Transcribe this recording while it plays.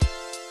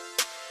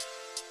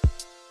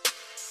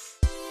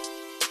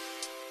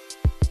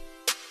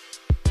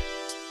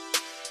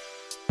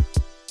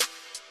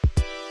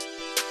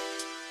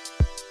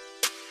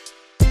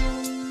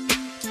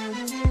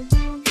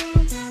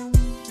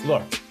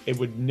look, it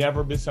would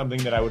never be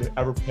something that I would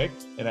ever pick,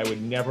 and I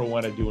would never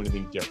want to do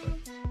anything different.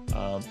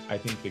 I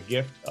think the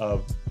gift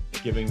of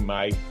giving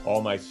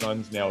all my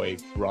sons now a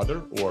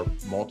brother or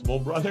multiple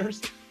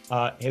brothers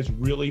has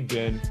really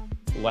been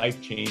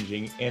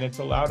life-changing, and it's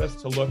allowed us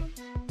to look,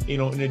 in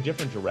a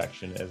different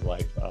direction as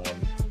life.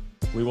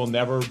 We will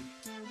never,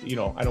 I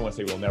don't want to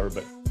say we'll never,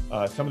 but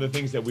some of the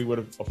things that we would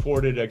have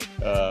afforded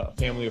a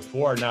family of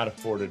four are not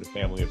afforded a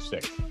family of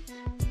six.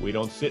 We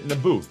don't sit in a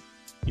booth.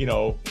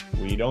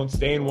 We don't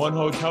stay in one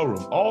hotel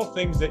room. All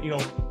things that,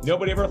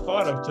 nobody ever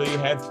thought of till you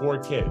had four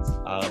kids.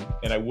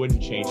 And I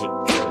wouldn't change it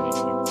for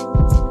anything.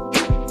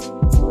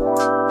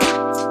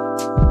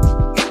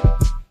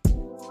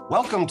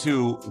 Welcome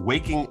to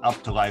Waking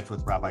Up to Life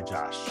with Rabbi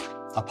Josh,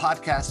 a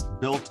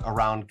podcast built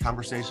around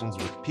conversations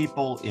with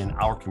people in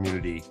our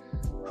community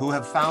who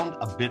have found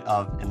a bit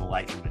of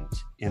enlightenment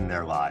in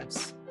their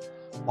lives.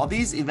 While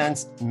these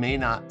events may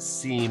not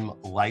seem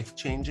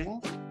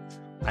life-changing,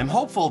 I'm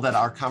hopeful that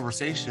our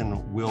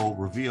conversation will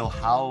reveal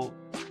how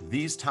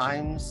these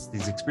times,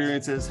 these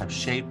experiences have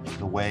shaped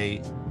the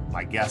way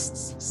my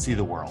guests see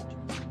the world.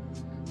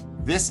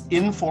 This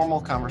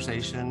informal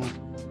conversation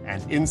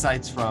and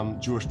insights from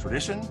Jewish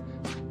tradition,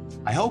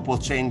 I hope will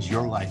change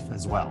your life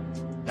as well.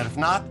 And if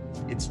not,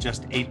 it's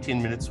just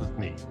 18 minutes with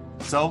me.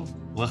 So,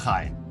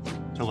 l'chaim,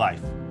 to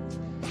life.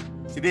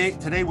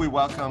 Today we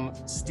welcome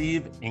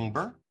Steve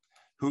Ingber,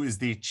 who is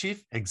the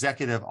Chief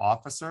Executive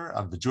Officer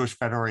of the Jewish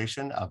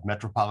Federation of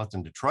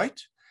Metropolitan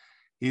Detroit.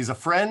 He's a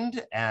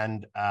friend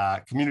and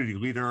community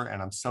leader,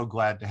 and I'm so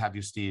glad to have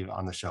you, Steve,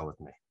 on the show with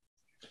me.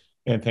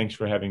 And thanks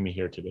for having me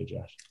here today,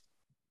 Josh.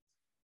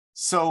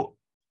 So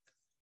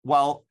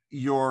while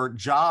your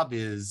job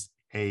is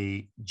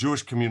a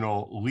Jewish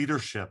communal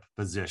leadership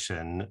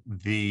position,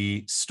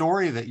 the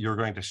story that you're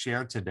going to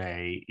share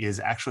today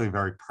is actually a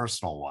very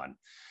personal one.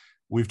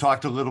 We've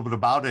talked a little bit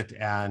about it,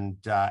 and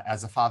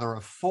as a father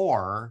of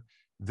four,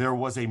 there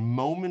was a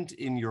moment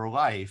in your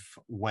life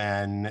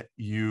when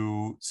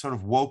you sort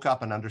of woke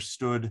up and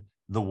understood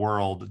the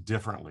world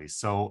differently.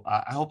 So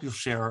I hope you'll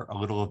share a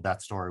little of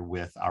that story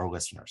with our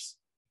listeners.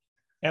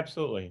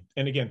 Absolutely.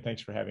 And again,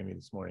 thanks for having me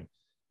this morning.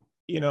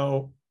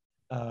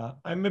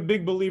 I'm a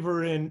big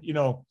believer in,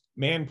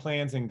 man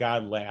plans and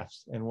God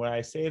laughs. And when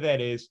I say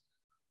that is,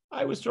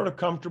 I was sort of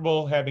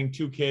comfortable having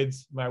two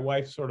kids. My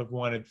wife sort of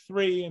wanted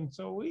three. And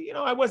so,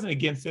 I wasn't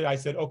against it. I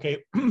said,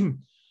 okay,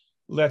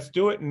 let's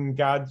do it. And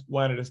God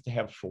wanted us to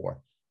have four.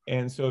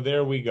 And so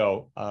there we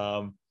go.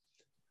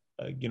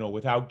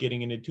 Without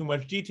getting into too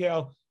much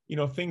detail,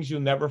 things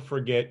you'll never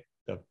forget,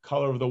 the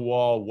color of the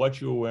wall, what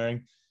you were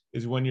wearing,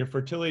 is when your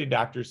fertility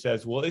doctor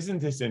says, well, isn't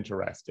this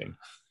interesting?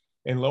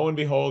 And lo and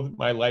behold,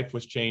 my life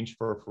was changed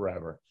for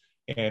forever.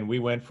 And we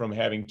went from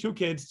having two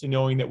kids to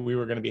knowing that we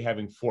were going to be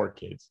having four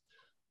kids,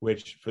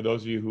 which for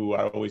those of you who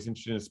are always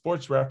interested in a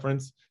sports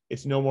reference,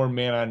 it's no more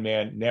man on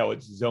man. Now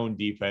it's zone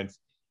defense,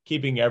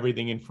 keeping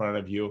everything in front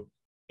of you.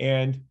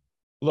 And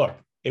look,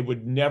 it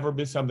would never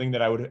be something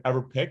that I would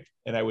ever pick,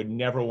 and I would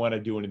never want to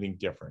do anything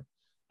different.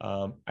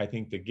 I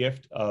think the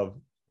gift of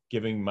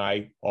giving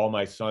all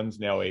my sons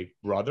now a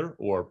brother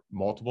or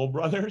multiple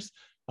brothers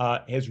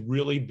has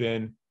really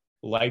been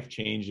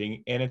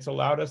life-changing, and it's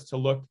allowed us to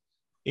look,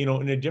 in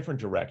a different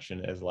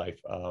direction as life.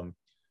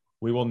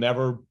 We will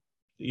never,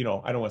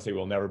 I don't want to say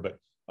we'll never, but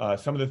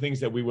some of the things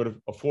that we would have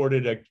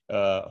afforded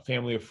a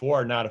family of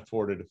four are not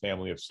afforded a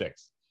family of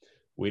six.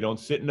 We don't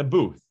sit in a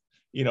booth.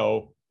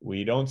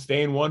 We don't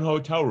stay in one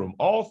hotel room.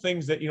 All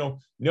things that,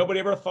 nobody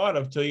ever thought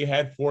of till you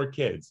had four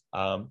kids.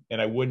 And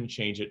I wouldn't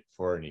change it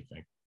for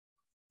anything.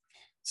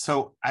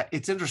 So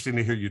it's interesting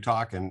to hear you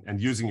talk and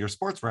using your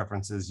sports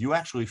references. You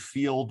actually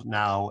field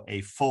now a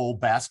full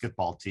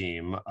basketball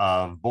team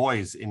of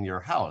boys in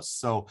your house.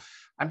 So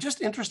I'm just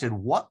interested,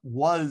 what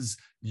was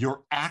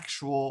your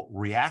actual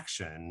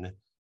reaction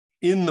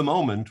in the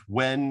moment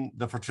when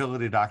the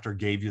fertility doctor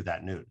gave you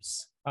that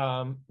news?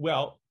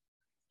 Well,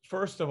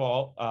 first of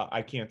all,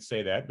 I can't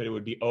say that, but it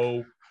would be,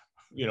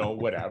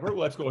 whatever.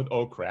 Let's go with,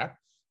 oh, crap.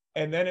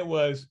 And then it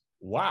was,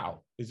 wow,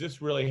 is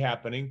this really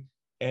happening?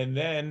 And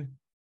then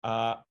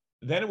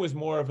it was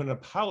more of an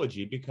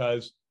apology,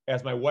 because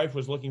as my wife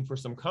was looking for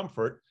some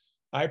comfort,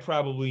 I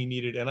probably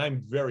needed, and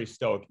I'm very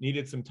stoked,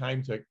 needed some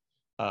time to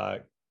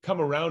come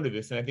around to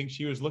this. And I think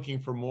she was looking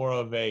for more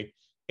of a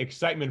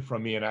excitement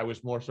from me, and I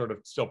was more sort of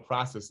still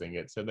processing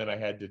it. So then I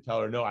had to tell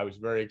her, no, I was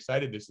very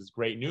excited. This is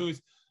great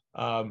news.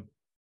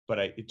 But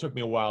it took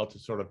me a while to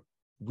sort of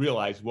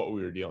realize what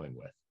we were dealing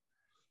with.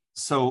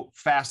 So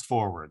fast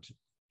forward,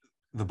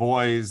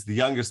 the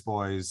youngest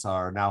boys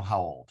are now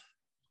how old?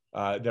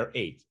 They're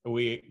 8.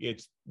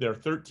 They're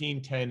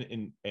 13,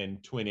 10,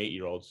 and twin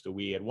 8-year-olds. So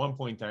we at one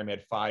point in time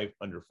had 5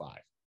 under 5.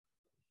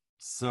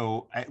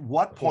 So at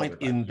what point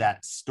in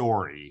that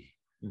story,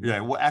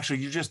 well, actually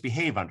you just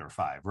behave under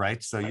 5,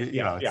 right? So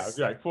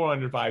right. 4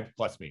 under 5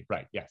 plus me,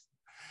 right? Yes.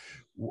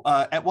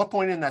 At what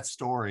point in that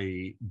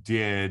story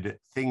did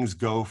things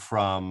go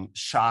from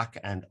shock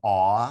and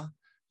awe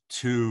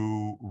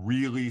to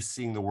really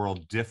seeing the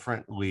world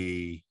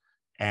differently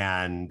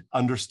and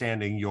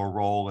understanding your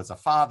role as a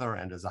father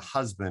and as a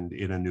husband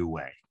in a new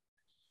way?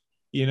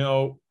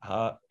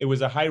 It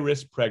was a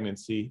high-risk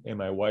pregnancy, and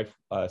my wife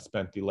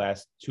spent the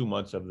last 2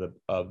 months of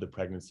the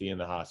pregnancy in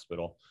the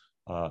hospital.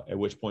 At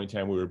which point in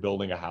time we were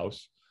building a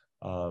house,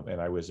 and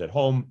I was at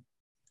home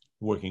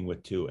working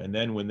with two. And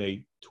then when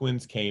the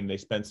twins came, they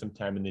spent some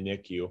time in the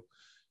NICU,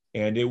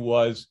 and it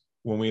was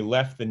when we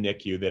left the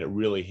NICU that it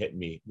really hit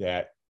me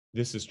that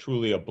this is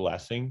truly a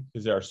blessing,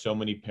 because there are so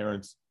many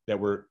parents that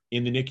were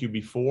in the NICU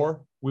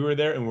before we were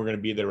there, and we're going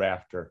to be there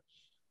after.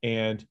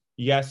 And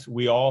yes,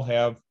 we all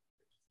have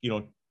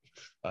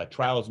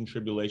trials and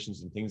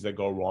tribulations and things that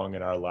go wrong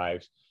in our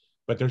lives,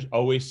 but there's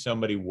always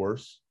somebody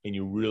worse, and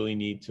you really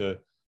need to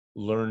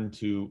learn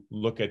to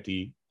look at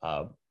the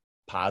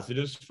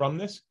positives from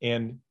this.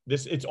 And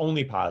it's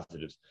only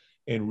positives,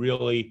 and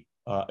really,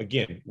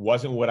 again,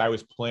 wasn't what I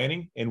was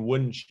planning and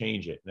wouldn't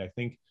change it. And I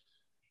think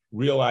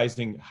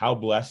realizing how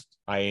blessed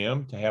I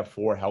am to have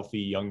 4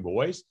 healthy young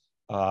boys,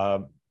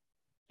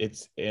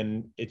 it's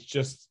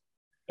just,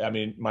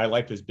 my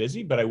life is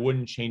busy, but I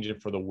wouldn't change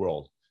it for the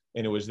world.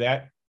 And it was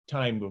that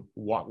time of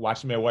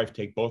watching my wife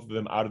take both of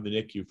them out of the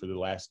NICU for the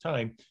last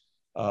time,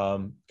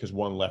 because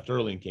one left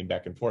early and came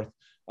back and forth.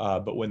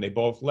 But when they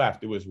both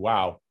left, it was,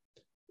 wow,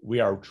 we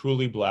are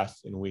truly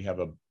blessed, and we have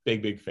a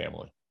big, big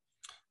family.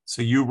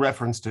 So you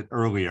referenced it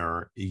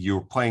earlier. You're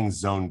playing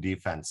zone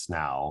defense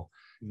now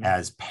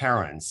as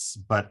parents,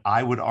 but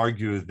I would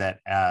argue that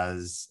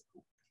as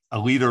a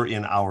leader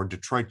in our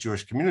Detroit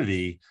Jewish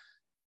community,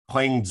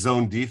 playing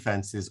zone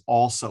defense is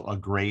also a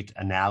great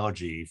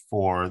analogy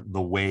for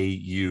the way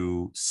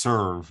you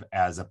serve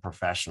as a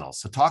professional.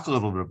 So talk a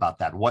little bit about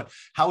that.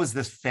 How has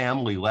this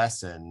family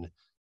lesson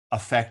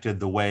affected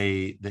the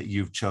way that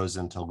you've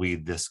chosen to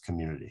lead this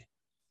community?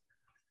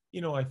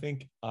 I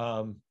think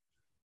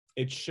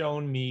it's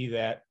shown me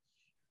that,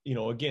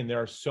 again,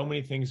 there are so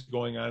many things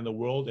going on in the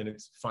world, and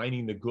it's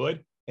finding the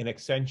good and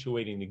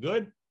accentuating the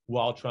good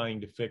while trying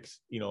to fix,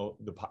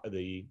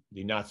 the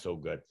not so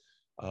good.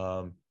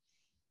 And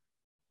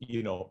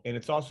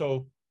it's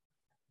also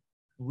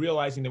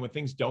realizing that when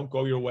things don't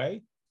go your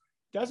way,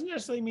 doesn't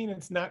necessarily mean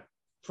it's not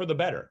for the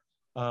better.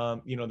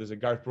 There's a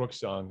Garth Brooks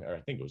song, or I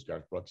think it was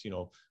Garth Brooks,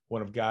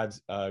 one of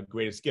God's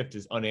greatest gift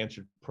is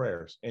unanswered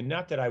prayers. And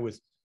not that I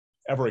was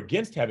ever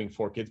against having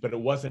 4 kids, but it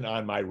wasn't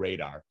on my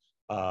radar.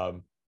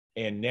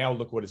 And now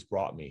look what it's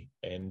brought me.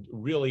 And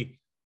really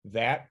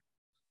that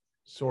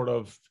sort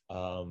of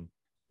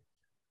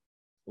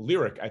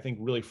lyric, I think,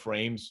 really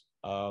frames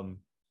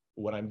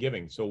what I'm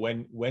giving. So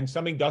when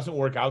something doesn't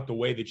work out the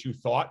way that you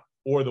thought,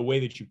 or the way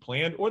that you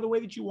planned, or the way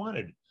that you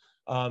wanted,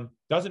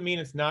 doesn't mean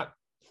it's not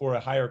for a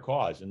higher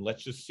cause. And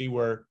let's just see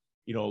where,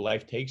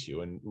 life takes you.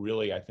 And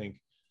really, I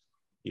think,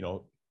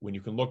 when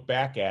you can look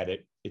back at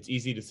it, it's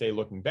easy to say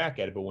looking back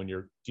at it, but when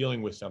you're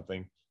dealing with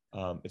something,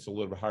 it's a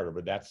little bit harder.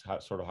 But that's how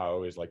I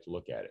always like to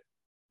look at it.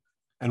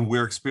 And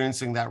we're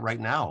experiencing that right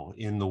now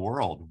in the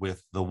world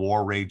with the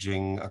war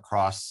raging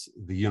across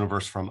the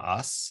universe from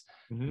us.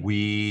 Mm-hmm.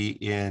 We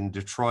in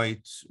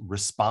Detroit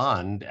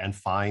respond and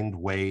find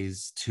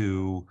ways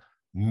to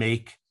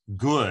make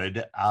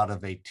good out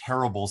of a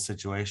terrible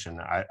situation.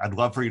 I'd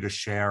love for you to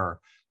share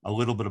a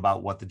little bit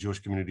about what the Jewish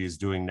community is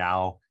doing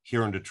now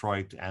here in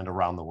Detroit and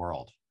around the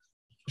world.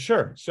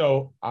 Sure.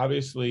 So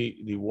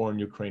obviously the war in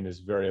Ukraine is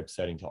very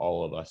upsetting to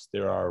all of us.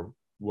 There are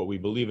what we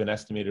believe an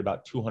estimated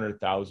about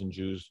 200,000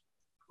 Jews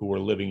who were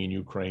living in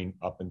Ukraine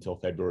up until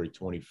February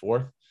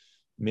 24th.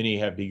 Many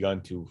have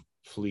begun to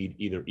flee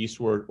either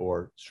eastward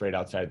or straight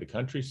outside the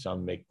country,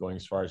 some going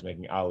as far as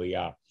making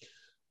Aliyah.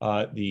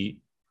 The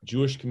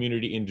Jewish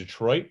community in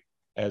Detroit,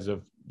 as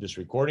of this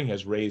recording,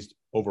 has raised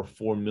over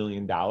 $4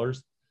 million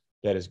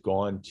that has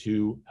gone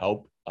to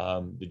help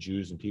the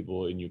Jews and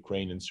people in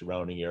Ukraine and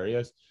surrounding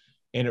areas.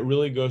 And it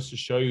really goes to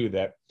show you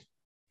that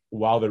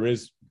while there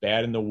is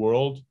bad in the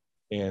world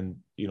and,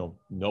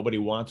 nobody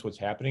wants what's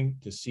happening,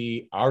 to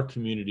see our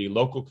community,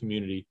 local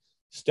community,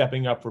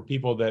 stepping up for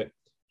people that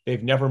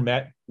they've never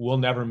met, will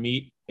never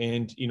meet,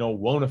 and,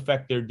 won't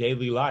affect their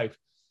daily life,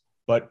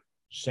 but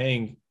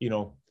saying,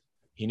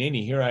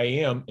 Hineni, here I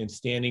am, and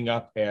standing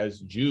up as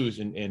Jews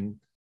and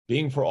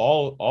being for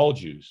all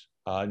Jews,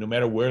 no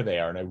matter where they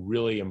are. And I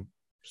really am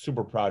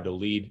super proud to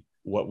lead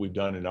what we've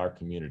done in our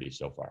community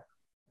so far.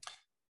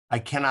 I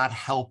cannot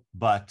help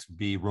but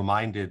be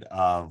reminded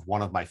of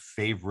one of my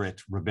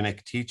favorite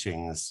rabbinic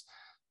teachings,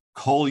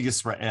 Kol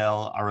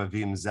Yisrael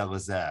Aravim Zeh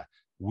Lezeh.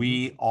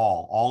 We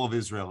all of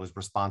Israel is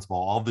responsible.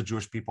 All of the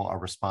Jewish people are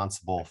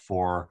responsible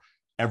for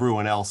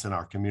everyone else in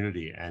our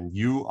community. And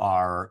you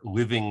are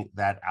living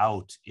that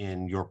out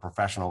in your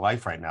professional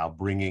life right now,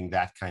 bringing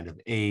that kind of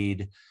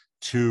aid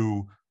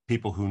to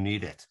people who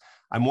need it.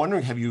 I'm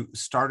wondering, have you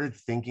started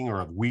thinking, or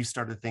have we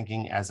started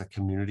thinking as a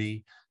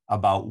community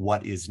about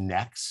what is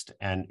next?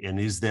 And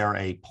is there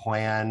a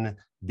plan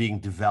being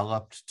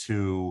developed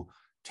to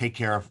take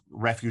care of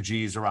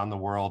refugees around the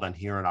world and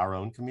here in our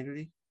own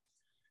community?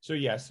 So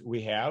yes,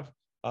 we have.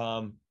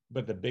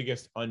 But the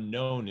biggest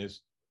unknown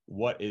is,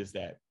 what is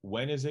that?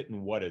 When is it?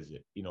 And what is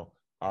it?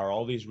 are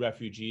all these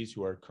refugees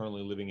who are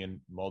currently living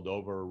in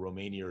Moldova or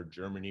Romania or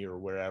Germany or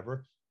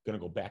wherever going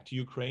to go back to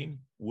Ukraine?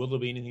 Will there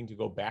be anything to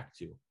go back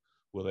to?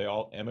 Will they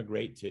all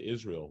emigrate to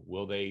Israel?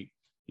 Will they,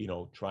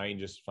 try and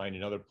just find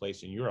another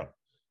place in Europe?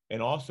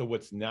 And also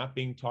what's not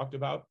being talked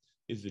about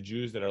is the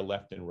Jews that are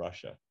left in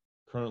Russia.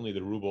 Currently,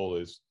 the ruble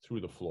is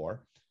through the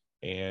floor,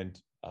 and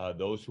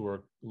those who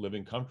are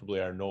living comfortably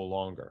are no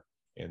longer.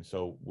 And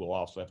so we'll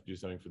also have to do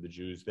something for the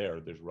Jews there.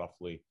 There's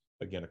roughly,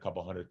 again, a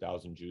couple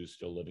 100,000 Jews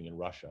still living in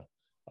Russia,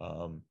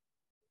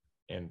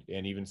 and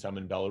even some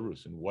in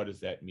Belarus. And what does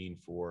that mean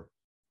for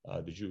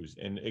the Jews?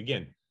 And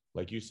again,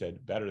 like you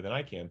said, better than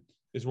I can,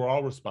 is we're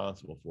all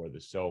responsible for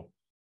this. So,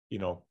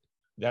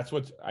 that's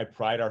what I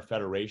pride our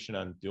federation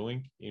on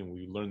doing. And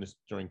we learned this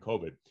during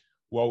COVID.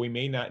 While we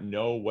may not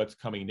know what's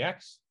coming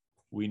next,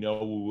 we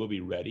know we will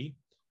be ready.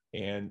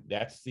 And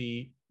that's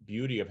the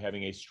beauty of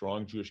having a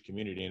strong Jewish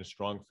community and a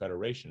strong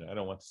federation. I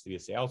don't want this to be a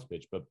sales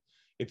pitch, but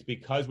it's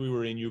because we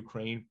were in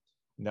Ukraine,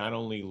 not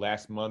only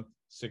last month,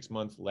 6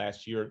 months,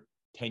 last year,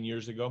 10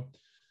 years ago.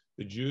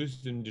 The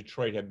Jews in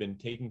Detroit have been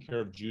taking care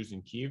of Jews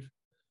in Kyiv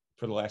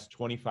for the last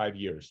 25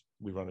 years.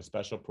 We run a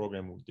special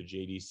program with the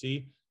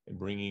JDC and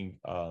bringing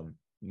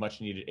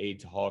much needed aid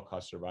to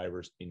Holocaust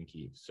survivors in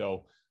Kyiv.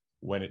 So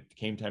when it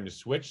came time to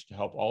switch to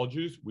help all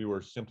Jews, we were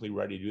simply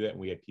ready to do that. And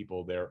we had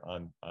people there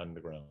on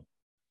the ground.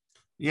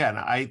 Yeah,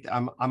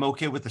 and I'm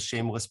okay with the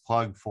shameless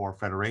plug for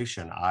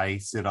Federation. I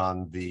sit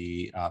on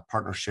the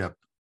partnership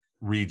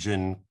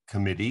region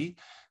committee,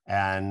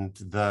 and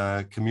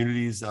the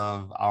communities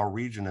of our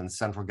region in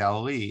Central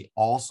Galilee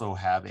also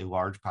have a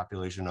large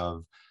population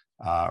of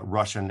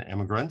Russian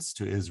immigrants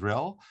to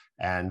Israel.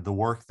 And the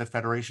work that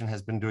Federation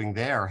has been doing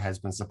there has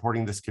been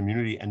supporting this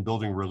community and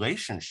building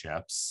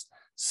relationships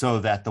so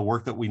that the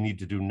work that we need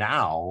to do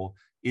now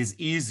is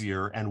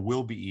easier and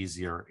will be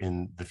easier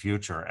in the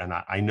future. And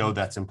I know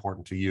that's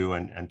important to you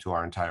and to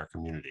our entire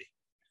community.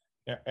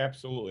 Yeah,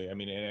 absolutely. I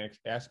mean, and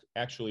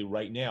actually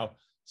right now,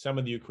 some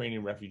of the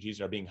Ukrainian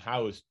refugees are being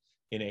housed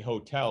in a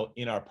hotel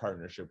in our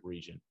partnership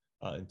region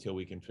until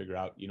we can figure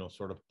out,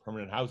 sort of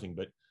permanent housing.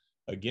 But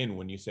again,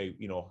 when you say,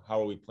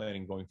 how are we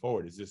planning going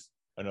forward? Is this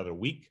another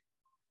week,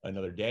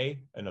 another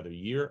day, another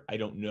year? I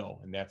don't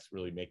know. And that's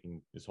really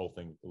making this whole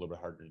thing a little bit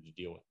harder to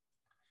deal with.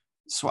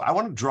 So I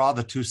want to draw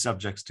the two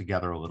subjects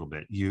together a little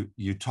bit.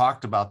 You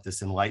talked about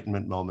this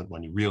enlightenment moment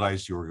when you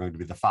realized you were going to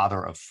be the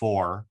father of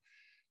 4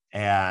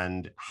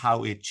 and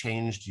how it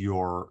changed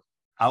your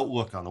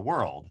outlook on the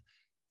world.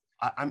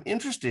 I'm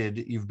interested,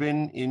 you've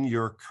been in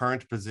your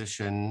current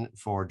position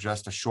for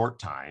just a short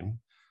time.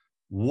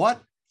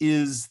 What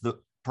is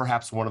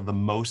perhaps one of the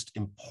most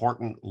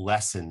important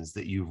lessons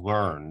that you've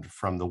learned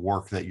from the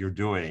work that you're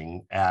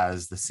doing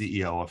as the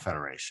CEO of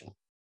Federation?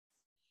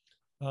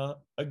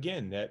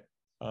 Again, that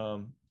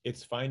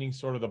it's finding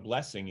sort of the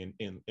blessing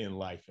in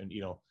life. And,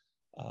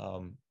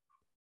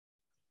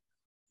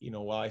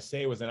 while I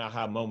say it was an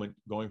aha moment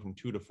going from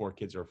 2 to 4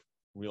 kids or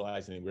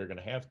realizing that we were going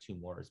to have 2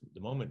 more, as the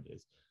moment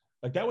is,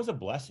 like, that was a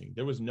blessing.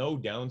 There was no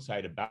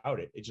downside about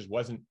it. It just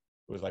wasn't,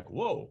 it was like,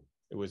 whoa,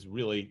 it was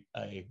really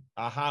a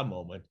aha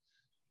moment.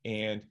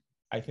 And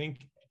I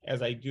think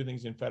as I do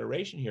things in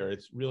Federation here,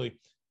 it's really,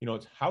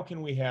 it's how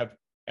can we have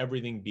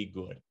everything be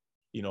good?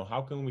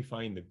 How can we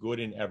find the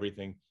good in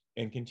everything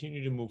and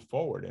continue to move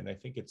forward? And I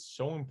think it's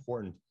so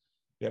important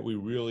that we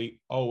really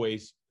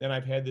always, and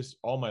I've had this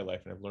all my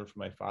life, and I've learned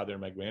from my father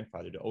and my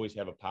grandfather to always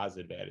have a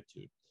positive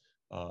attitude.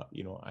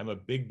 I'm a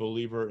big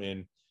believer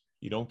in,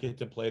 you don't get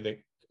to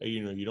play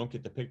you don't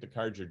get to pick the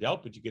cards you're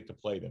dealt, but you get to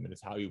play them, and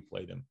it's how you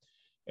play them.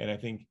 And I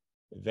think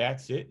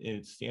that's it. And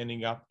it's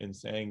standing up and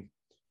saying,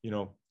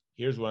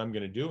 here's what I'm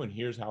going to do, and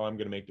here's how I'm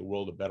going to make the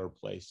world a better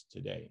place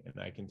today.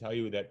 And I can tell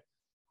you that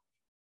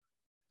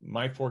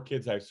my 4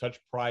 kids, I have such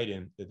pride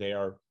in that they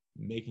are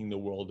making the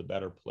world a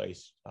better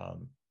place.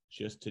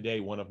 Just today,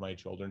 one of my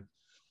children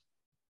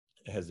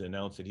has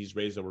announced that he's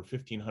raised over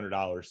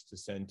 $1,500 to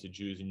send to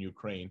Jews in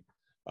Ukraine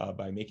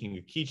by making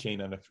a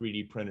keychain on a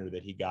 3D printer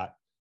that he got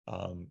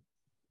a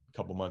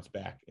couple months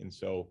back. And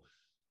so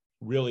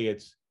really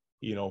it's,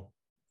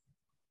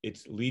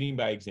 it's leading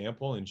by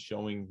example and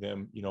showing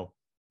them,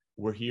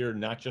 we're here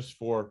not just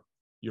for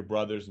your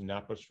brothers and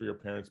not just for your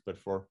parents, but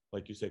for,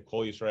 like you said,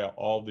 Kol Yisrael,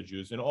 all of the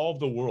Jews and all of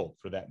the world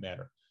for that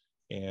matter.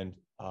 And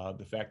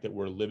the fact that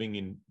we're living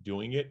and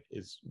doing it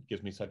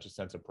gives me such a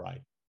sense of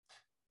pride.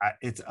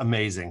 It's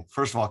amazing.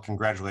 First of all,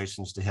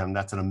 congratulations to him.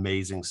 That's an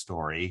amazing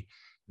story.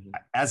 Mm-hmm.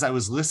 As I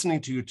was listening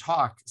to you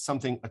talk,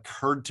 something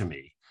occurred to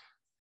me.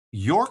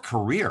 Your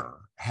career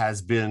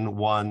has been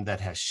one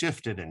that has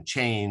shifted and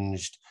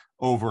changed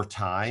over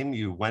time.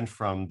 You went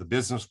from the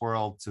business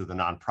world to the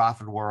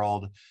nonprofit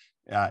world.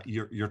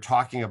 You're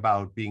talking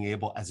about being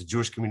able, as a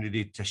Jewish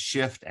community, to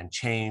shift and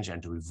change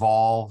and to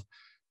evolve.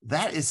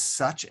 That is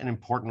such an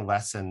important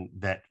lesson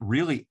that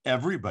really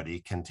everybody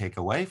can take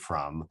away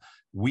from.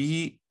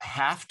 We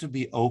have to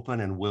be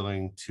open and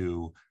willing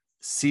to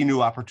see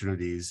new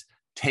opportunities,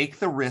 take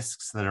the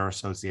risks that are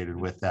associated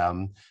with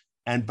them,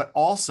 but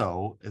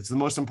also, it's the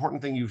most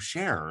important thing you've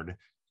shared,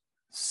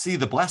 see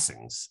the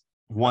blessings.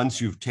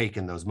 once you've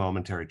taken those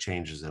momentary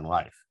changes in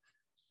life.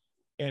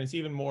 And it's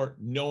even more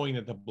knowing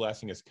that the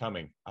blessing is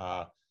coming.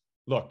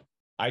 Look,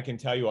 I can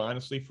tell you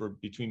honestly, for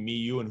between me,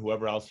 you, and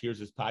whoever else hears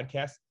this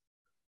podcast,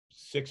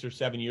 6 or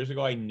 7 years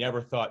ago, I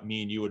never thought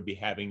me and you would be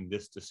having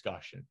this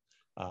discussion.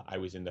 I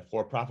was in the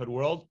for-profit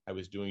world. I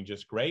was doing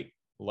just great.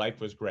 Life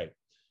was great.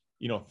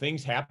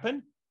 Things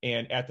happen.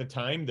 And at the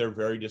time, they're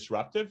very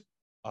disruptive,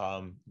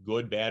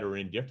 good, bad, or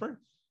indifferent.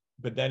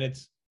 But then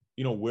it's,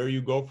 where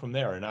you go from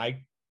there. And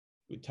I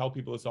tell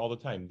people this all the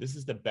time. This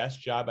is the best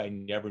job I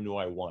never knew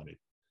I wanted.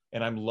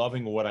 And I'm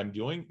loving what I'm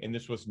doing. And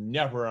this was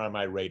never on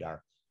my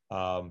radar.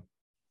 I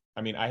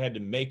had to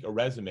make a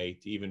resume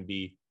to even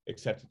be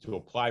accepted to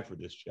apply for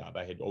this job.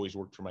 I had always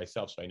worked for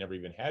myself, so I never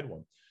even had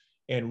one.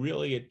 And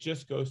really, it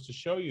just goes to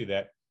show you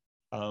that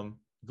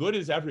good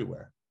is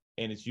everywhere.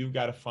 And you've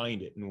got to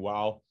find it. And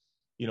while,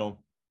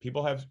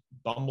 people have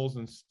bumbles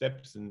and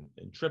steps and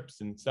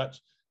trips and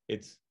such,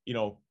 it's,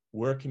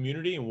 we're a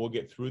community and we'll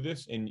get through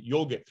this, and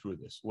you'll get through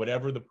this.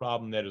 Whatever the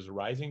problem that is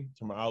arising,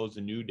 tomorrow is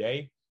a new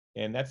day.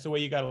 And that's the way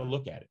you got to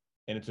look at it.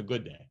 And it's a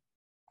good day.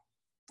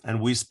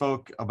 And we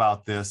spoke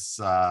about this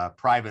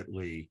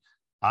privately.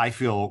 I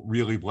feel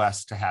really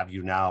blessed to have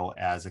you now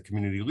as a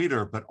community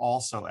leader, but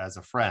also as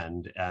a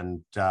friend.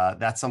 And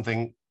that's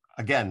something,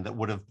 again, that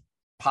would have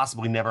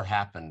possibly never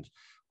happened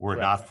were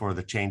it not for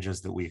the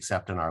changes that we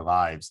accept in our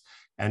lives.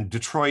 And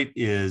Detroit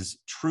is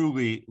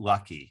truly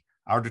lucky.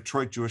 Our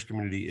Detroit Jewish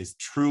community is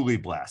truly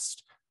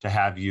blessed to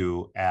have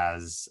you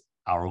as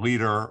our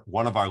leader,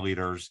 one of our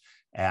leaders,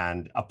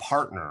 and a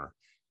partner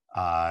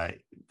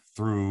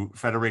through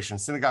Federation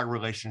Synagogue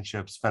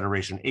relationships,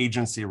 Federation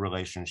agency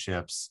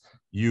relationships.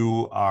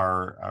 You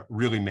are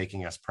really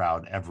making us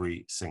proud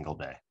every single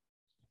day.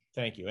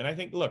 Thank you. And I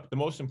think, look, the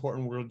most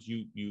important word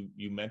you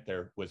meant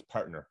there was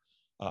partner.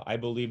 I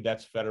believe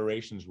that's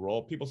Federation's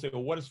role. People say,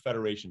 well, what does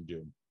Federation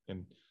do?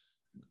 And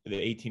the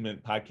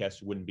 18-minute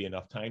podcast wouldn't be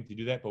enough time to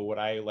do that. But what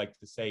I like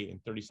to say in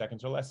 30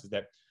 seconds or less is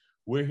that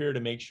we're here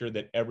to make sure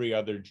that every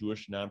other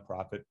Jewish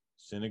nonprofit,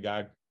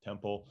 synagogue,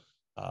 temple,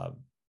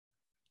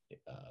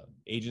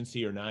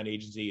 agency or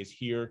non-agency is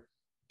here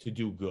to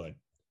do good,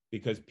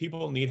 because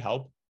people need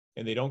help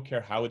and they don't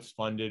care how it's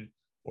funded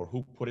or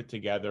who put it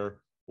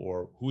together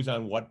or who's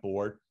on what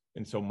board.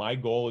 And so my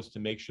goal is to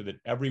make sure that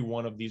every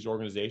one of these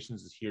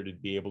organizations is here to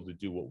be able to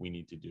do what we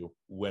need to do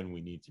when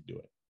we need to do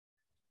it.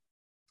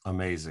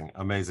 Amazing,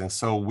 amazing.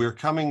 So we're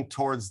coming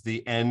towards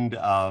the end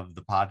of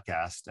the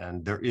podcast,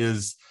 and there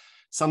is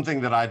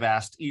something that I've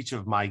asked each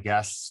of my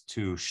guests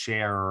to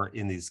share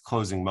in these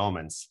closing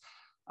moments.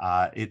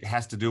 It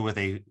has to do with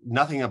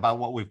nothing about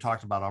what we've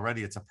talked about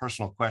already. It's a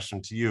personal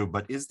question to you,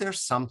 but is there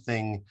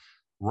something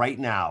right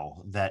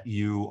now that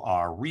you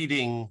are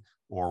reading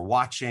or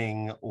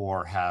watching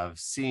or have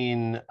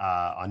seen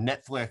on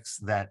Netflix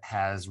that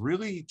has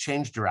really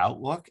changed your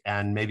outlook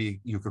and maybe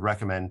you could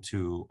recommend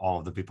to all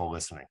of the people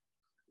listening?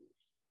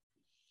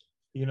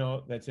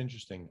 That's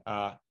interesting.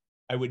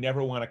 I would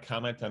never want to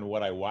comment on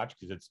what I watch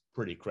because it's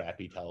pretty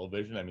crappy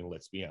television. I mean,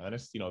 let's be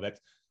honest,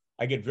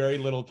 I get very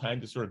little time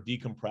to sort of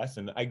decompress,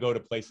 and I go to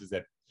places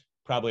that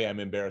probably I'm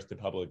embarrassed to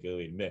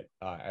publicly admit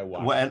I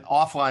watch. Well, and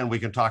offline, we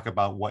can talk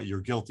about what your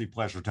guilty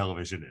pleasure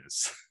television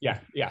is. Yeah.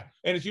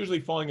 And it's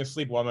usually falling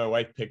asleep while my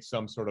wife picks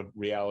some sort of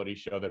reality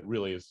show that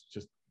really is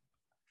just,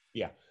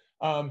 yeah.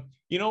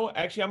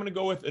 Actually, I'm going to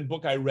go with a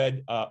book I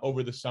read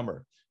over the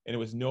summer, and it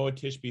was Noah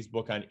Tishby's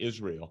book on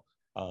Israel.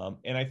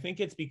 And I think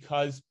it's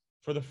because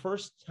for the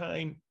first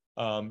time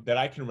that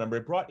I can remember,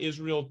 it brought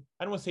Israel,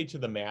 I don't want to say to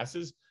the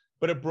masses,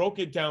 but it broke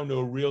it down to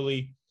a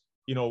really,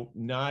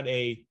 not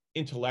a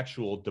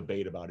intellectual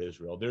debate about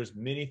Israel. There's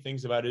many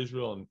things about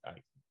Israel, and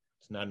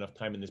it's not enough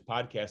time in this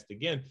podcast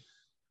again,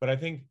 but I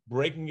think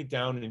breaking it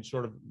down and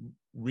sort of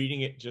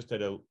reading it just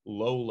at a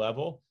low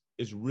level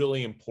is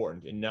really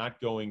important, and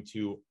not going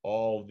to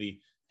all the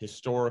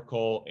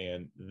historical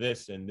and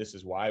this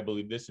is why I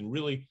believe this, and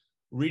really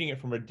reading it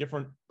from a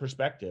different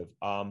perspective,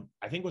 I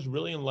think was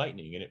really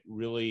enlightening. And it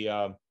really,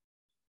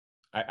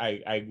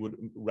 I would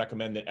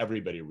recommend that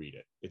everybody read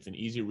it. It's an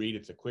easy read.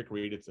 It's a quick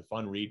read. It's a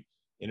fun read.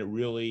 And it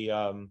really,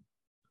 I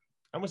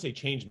wouldn't say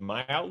changed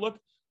my outlook,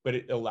 but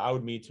it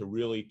allowed me to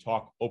really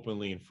talk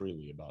openly and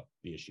freely about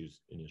the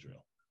issues in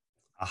Israel.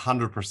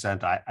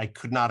 100%. I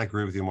could not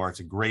agree with you more.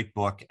 It's a great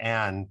book.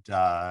 And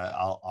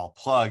I'll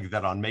plug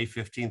that on May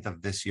 15th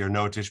of this year,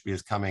 Noah Tishby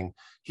is coming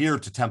here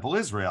to Temple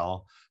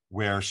Israel,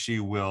 where she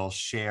will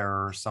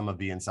share some of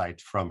the insight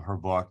from her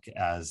book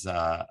as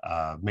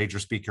a major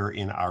speaker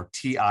in our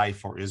TI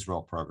for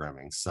Israel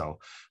programming. So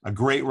a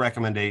great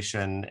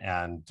recommendation.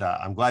 And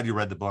I'm glad you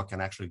read the book,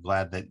 and actually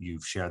glad that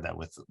you've shared that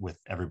with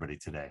everybody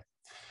today.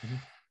 Mm-hmm.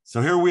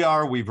 So here we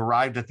are. We've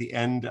arrived at the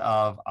end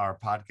of our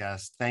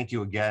podcast. Thank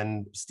you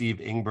again, Steve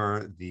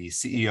Ingber, the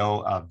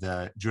CEO of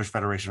the Jewish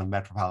Federation of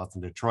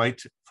Metropolitan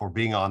Detroit, for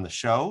being on the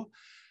show.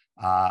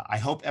 I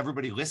hope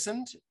everybody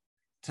listened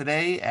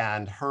today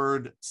and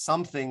heard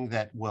something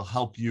that will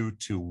help you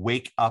to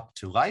wake up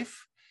to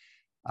life.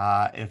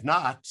 If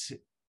not,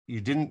 you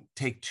didn't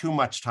take too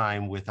much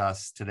time with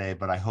us today,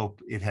 but I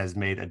hope it has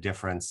made a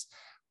difference.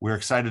 We're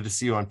excited to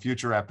see you on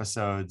future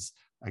episodes.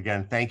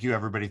 Again, thank you,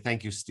 everybody.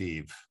 Thank you,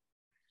 Steve.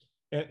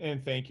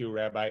 And thank you,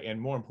 Rabbi. And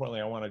more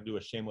importantly, I want to do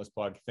a shameless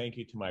plug. Thank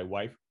you to my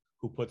wife,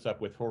 who puts up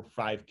with her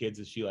 5 kids,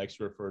 as she likes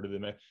to refer to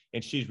them.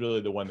 And she's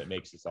really the one that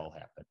makes this all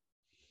happen.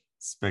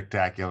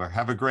 Spectacular.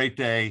 Have a great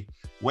day.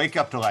 Wake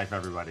up to life,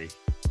 everybody.